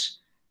support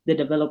the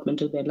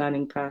development of their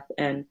learning path,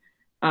 and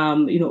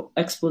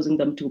exposing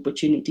them to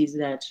opportunities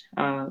that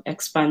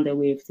expand their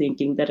way of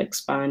thinking, that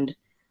expand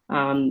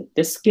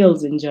their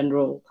skills in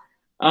general,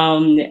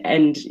 and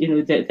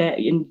that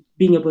in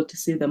being able to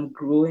see them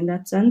grow in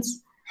that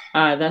sense.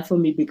 That for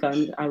me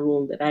becomes a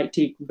role that I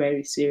take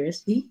very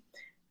seriously.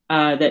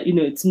 That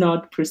it's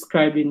not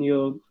prescribed in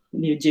your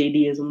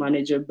JD as a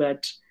manager,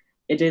 but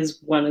it is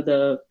one of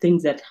the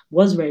things that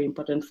was very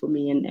important for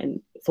me, and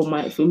for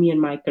me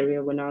and my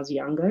career when I was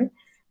younger,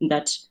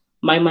 that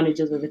my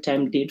managers at the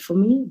time did for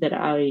me, that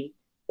I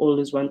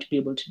always want to be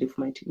able to do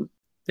for my team.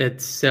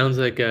 That sounds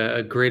like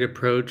a great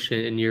approach,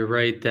 and you're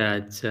right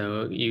that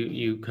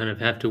you kind of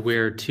have to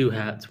wear two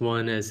hats.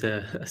 One as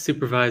a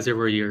supervisor,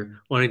 where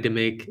you're wanting to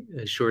make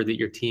sure that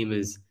your team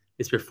is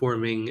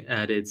performing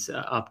at its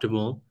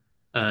optimal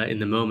in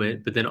the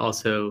moment, but then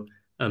also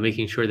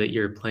making sure that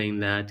you're playing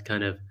that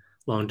kind of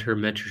long-term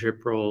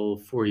mentorship role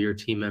for your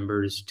team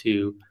members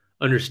to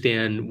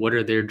understand what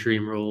are their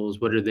dream roles,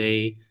 what are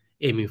they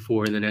aiming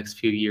for in the next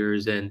few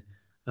years, and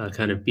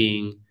kind of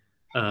being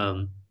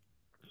um,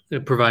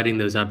 providing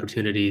those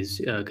opportunities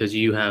because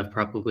you have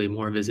probably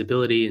more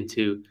visibility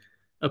into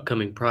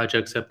upcoming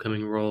projects,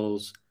 upcoming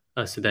roles,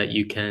 so that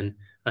you can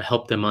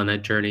help them on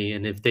that journey.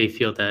 And if they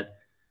feel that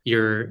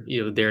you're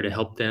there to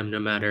help them, no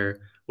matter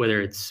whether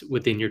it's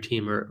within your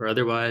team or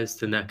otherwise,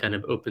 then that kind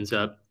of opens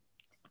up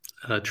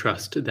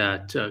trust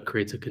that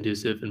creates a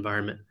conducive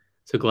environment.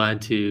 So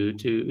glad to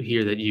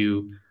hear that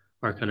you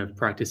are kind of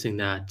practicing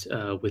that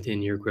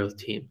within your growth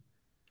team.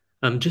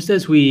 Just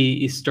as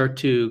we start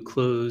to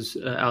close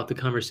out the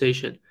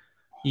conversation,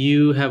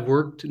 you have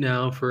worked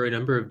now for a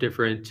number of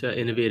different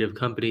innovative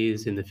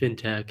companies in the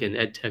fintech and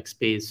edtech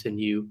space, and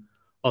you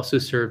also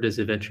served as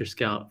a venture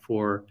scout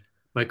for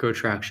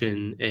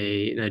Microtraction,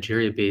 a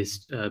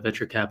Nigeria-based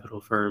venture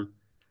capital firm.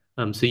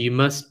 So you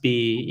must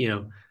be,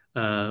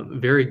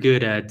 very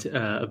good at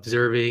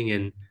observing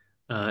and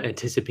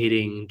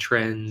anticipating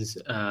trends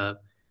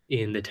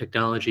in the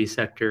technology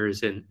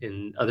sectors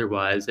and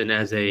otherwise. And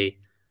as a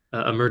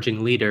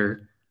emerging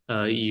leader,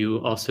 you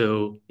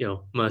also,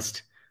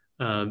 must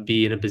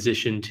be in a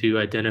position to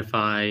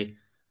identify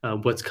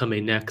what's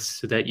coming next,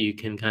 so that you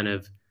can kind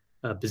of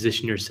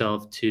position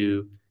yourself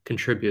to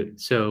contribute.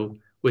 So,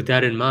 with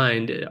that in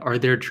mind, are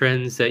there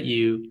trends that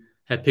you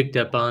have picked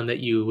up on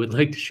that you would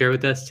like to share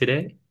with us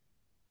today?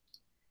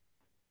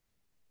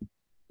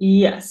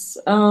 Yes.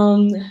 Let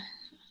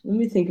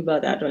me think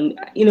about that one.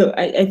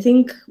 I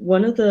think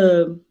one of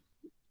the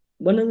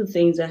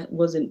things that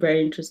wasn't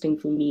very interesting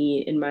for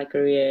me in my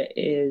career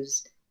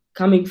is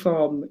coming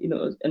from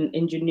an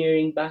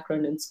engineering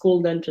background in school,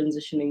 then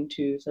transitioning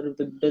to sort of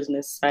the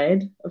business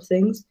side of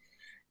things.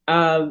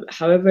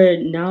 However,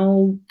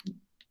 now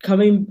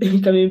coming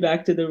coming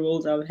back to the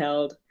roles I've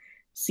held,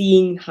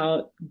 seeing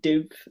how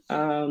deep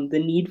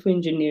the need for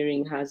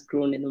engineering has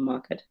grown in the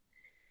market,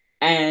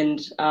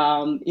 and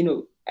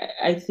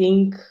I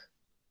think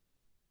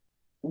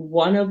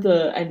one of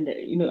the, and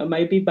I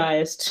might be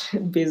biased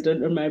based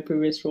on my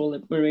previous role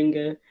at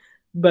Moringa,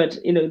 but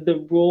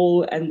the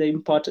role and the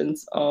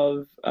importance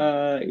of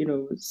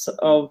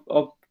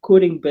of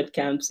coding boot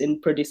camps in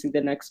producing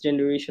the next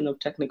generation of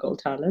technical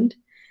talent.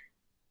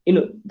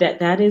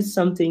 that is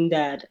something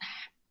that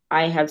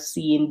I have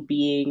seen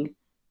being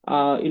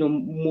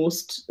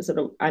most sort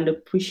of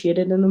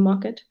underappreciated in the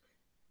market.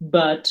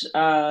 But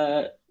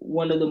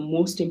one of the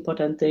most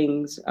important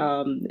things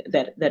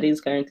that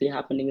is currently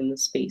happening in the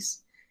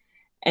space,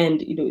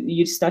 and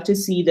you start to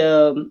see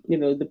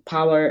the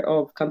power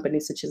of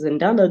companies such as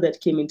Anstella that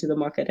came into the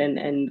market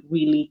and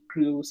really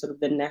grew sort of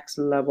the next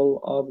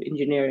level of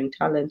engineering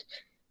talent,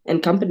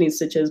 and companies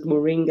such as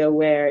Moringa,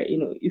 where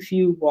if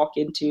you walk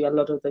into a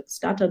lot of the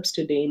startups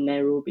today in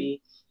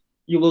Nairobi,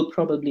 you will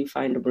probably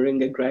find a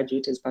Moringa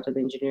graduate as part of the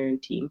engineering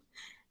team.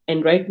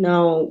 And right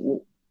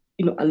now,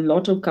 a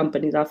lot of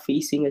companies are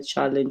facing a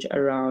challenge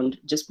around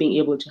just being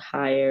able to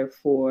hire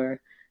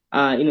for,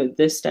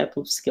 this type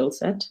of skill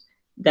set.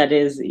 That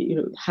is,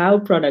 how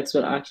products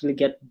will actually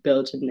get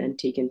built and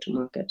taken to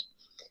market.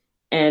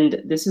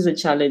 And this is a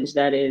challenge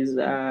that is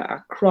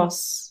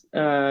across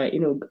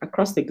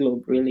the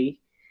globe, really,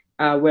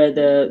 where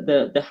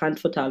the hunt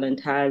for talent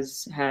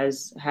has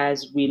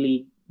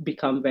really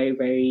become very,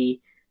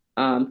 very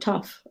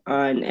tough,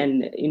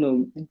 and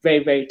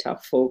very, very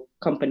tough for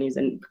companies,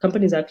 and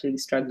companies actually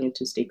struggling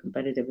to stay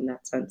competitive in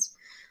that sense.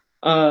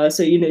 So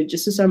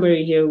just a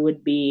summary here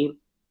would be,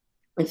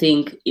 I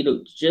think,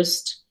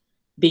 just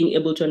being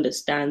able to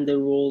understand the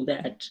role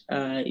that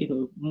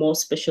more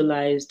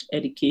specialized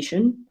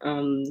education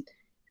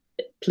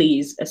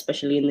plays,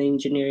 especially in the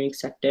engineering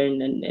sector,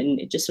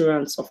 and just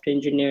around software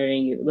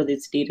engineering, whether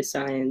it's data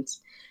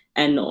science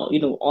and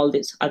all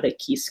these other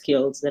key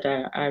skills that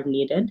are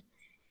needed,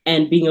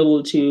 and being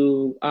able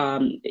to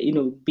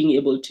being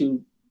able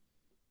to,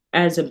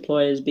 as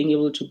employers, being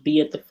able to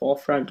be at the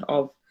forefront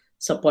of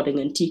supporting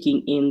and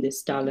taking in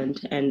this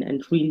talent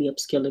and really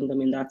upskilling them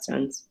in that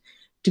sense,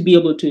 to be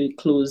able to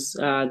close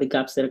the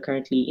gaps that are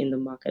currently in the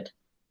market,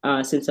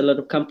 since a lot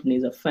of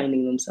companies are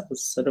finding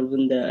themselves sort of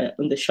on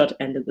the short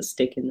end of the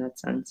stick in that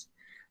sense.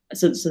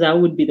 So that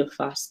would be the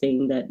first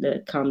thing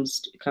that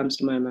comes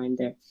to my mind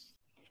there.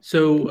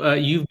 So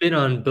you've been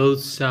on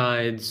both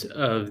sides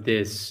of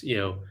this,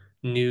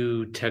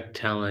 new tech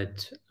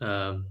talent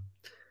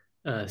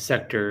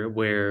sector,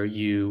 where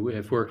you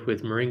have worked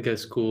with Moringa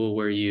School,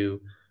 where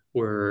you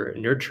were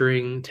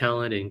nurturing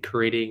talent and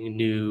creating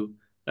new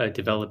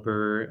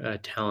developer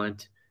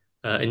talent,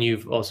 and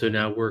you've also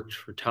now worked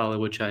for Tala,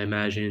 which I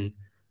imagine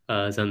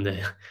is on the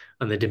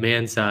on the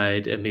demand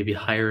side, and maybe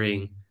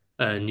hiring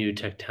new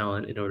tech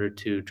talent in order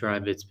to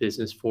drive its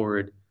business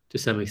forward to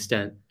some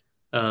extent.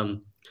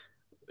 Um,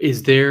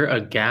 is there a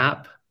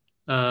gap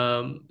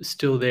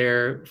still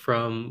there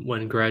from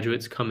when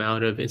graduates come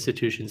out of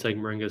institutions like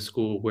Moringa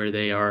School, where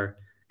they are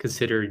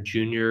considered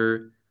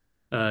junior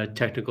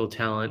technical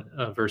talent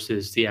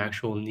versus the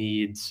actual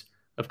needs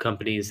of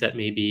companies that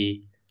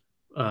maybe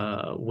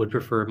would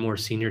prefer more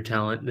senior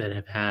talent that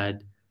have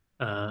had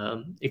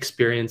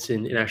experience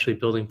in actually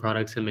building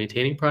products and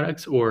maintaining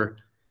products? Or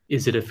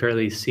is it a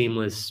fairly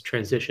seamless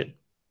transition?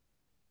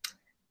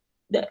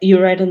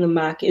 You're right on the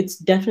mark. It's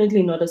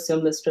definitely not a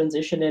seamless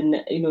transition, and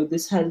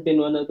this has been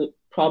one of the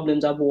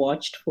problems I've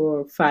watched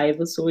for 5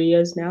 or so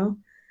years now,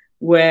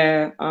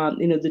 where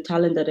the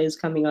talent that is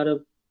coming out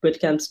of boot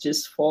camps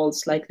just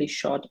falls slightly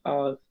short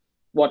of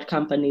what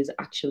companies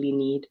actually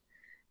need.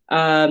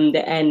 And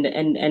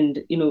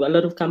a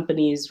lot of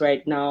companies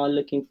right now are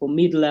looking for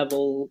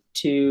mid-level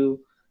to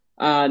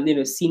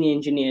senior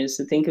engineers.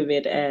 So think of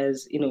it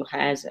as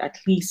has at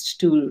least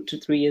 2 to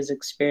 3 years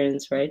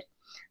experience, right?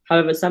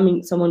 However,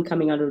 someone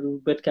coming out of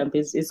the bootcamp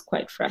is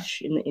quite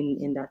fresh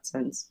in that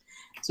sense.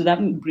 So that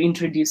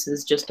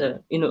introduces just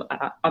a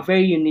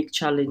very unique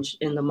challenge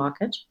in the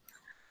market.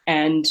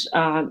 And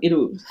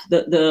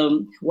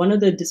the one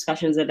of the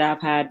discussions that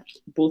I've had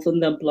both on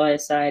the employer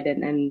side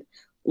and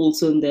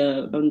also on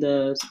the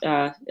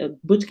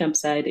bootcamp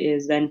side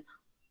is then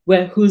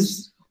where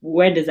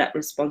does that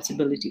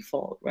responsibility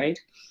fall, right?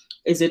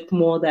 Is it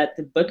more that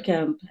the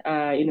bootcamp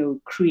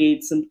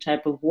creates some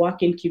type of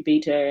work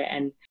incubator,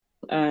 and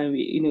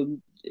you know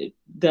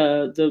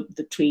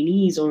the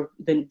trainees or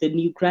the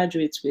new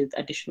graduates with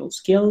additional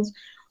skills,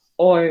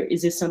 or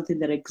is this something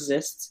that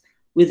exists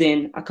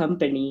within a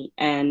company,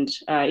 and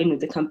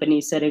the company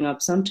is setting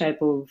up some type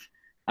of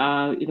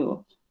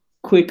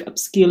quick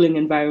upskilling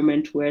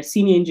environment where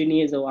senior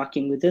engineers are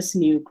working with this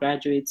new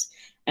graduates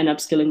and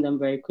upskilling them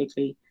very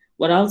quickly?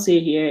 What I'll say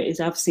here is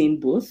I've seen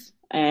both,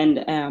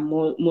 and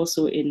more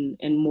so in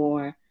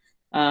more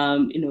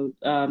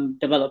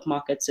developed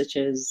markets, such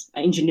as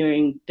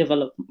engineering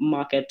developed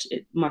markets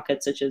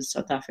such as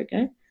South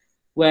Africa,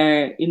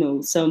 where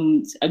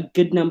a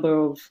good number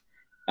of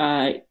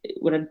uh,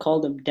 what I'd call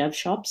them dev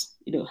shops,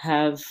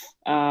 have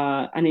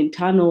an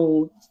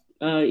internal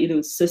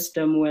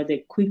system where they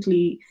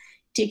quickly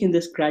taking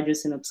these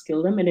graduates and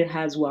upskill them, and it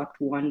has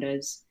worked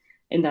wonders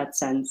in that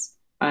sense.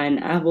 And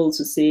I've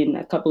also seen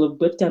a couple of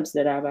bootcamps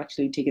that have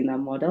actually taken that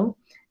model.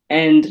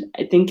 And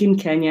I think in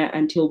Kenya,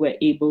 until we're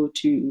able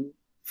to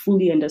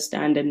fully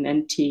understand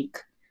and take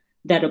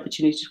that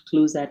opportunity to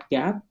close that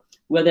gap,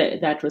 whether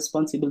that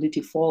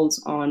responsibility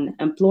falls on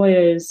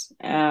employers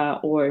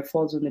or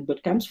falls on the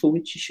boot camps, for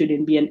which it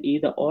shouldn't be an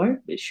either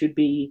or, it should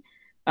be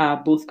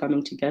both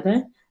coming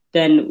together,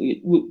 then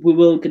we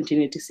will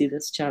continue to see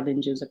these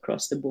challenges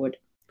across the board.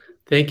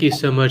 Thank you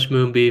so much,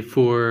 Mumbi,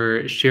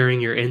 for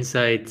sharing your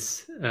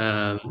insights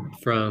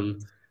from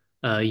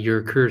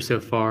your career so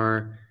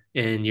far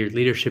and your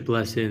leadership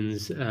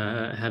lessons,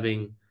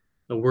 having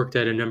worked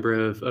at a number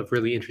of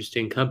really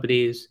interesting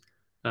companies.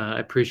 I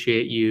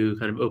appreciate you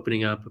kind of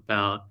opening up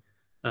about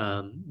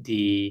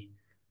the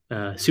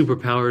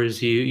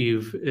superpowers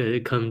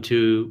you've come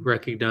to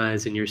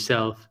recognize in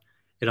yourself,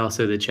 and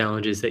also the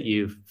challenges that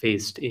you've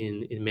faced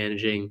in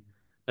managing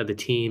the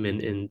team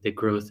and the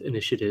growth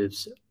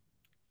initiatives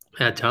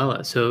at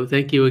Tala. So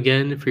thank you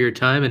again for your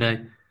time, and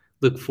I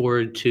look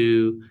forward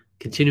to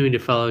continuing to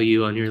follow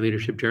you on your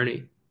leadership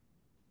journey.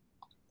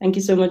 Thank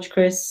you so much,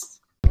 Chris.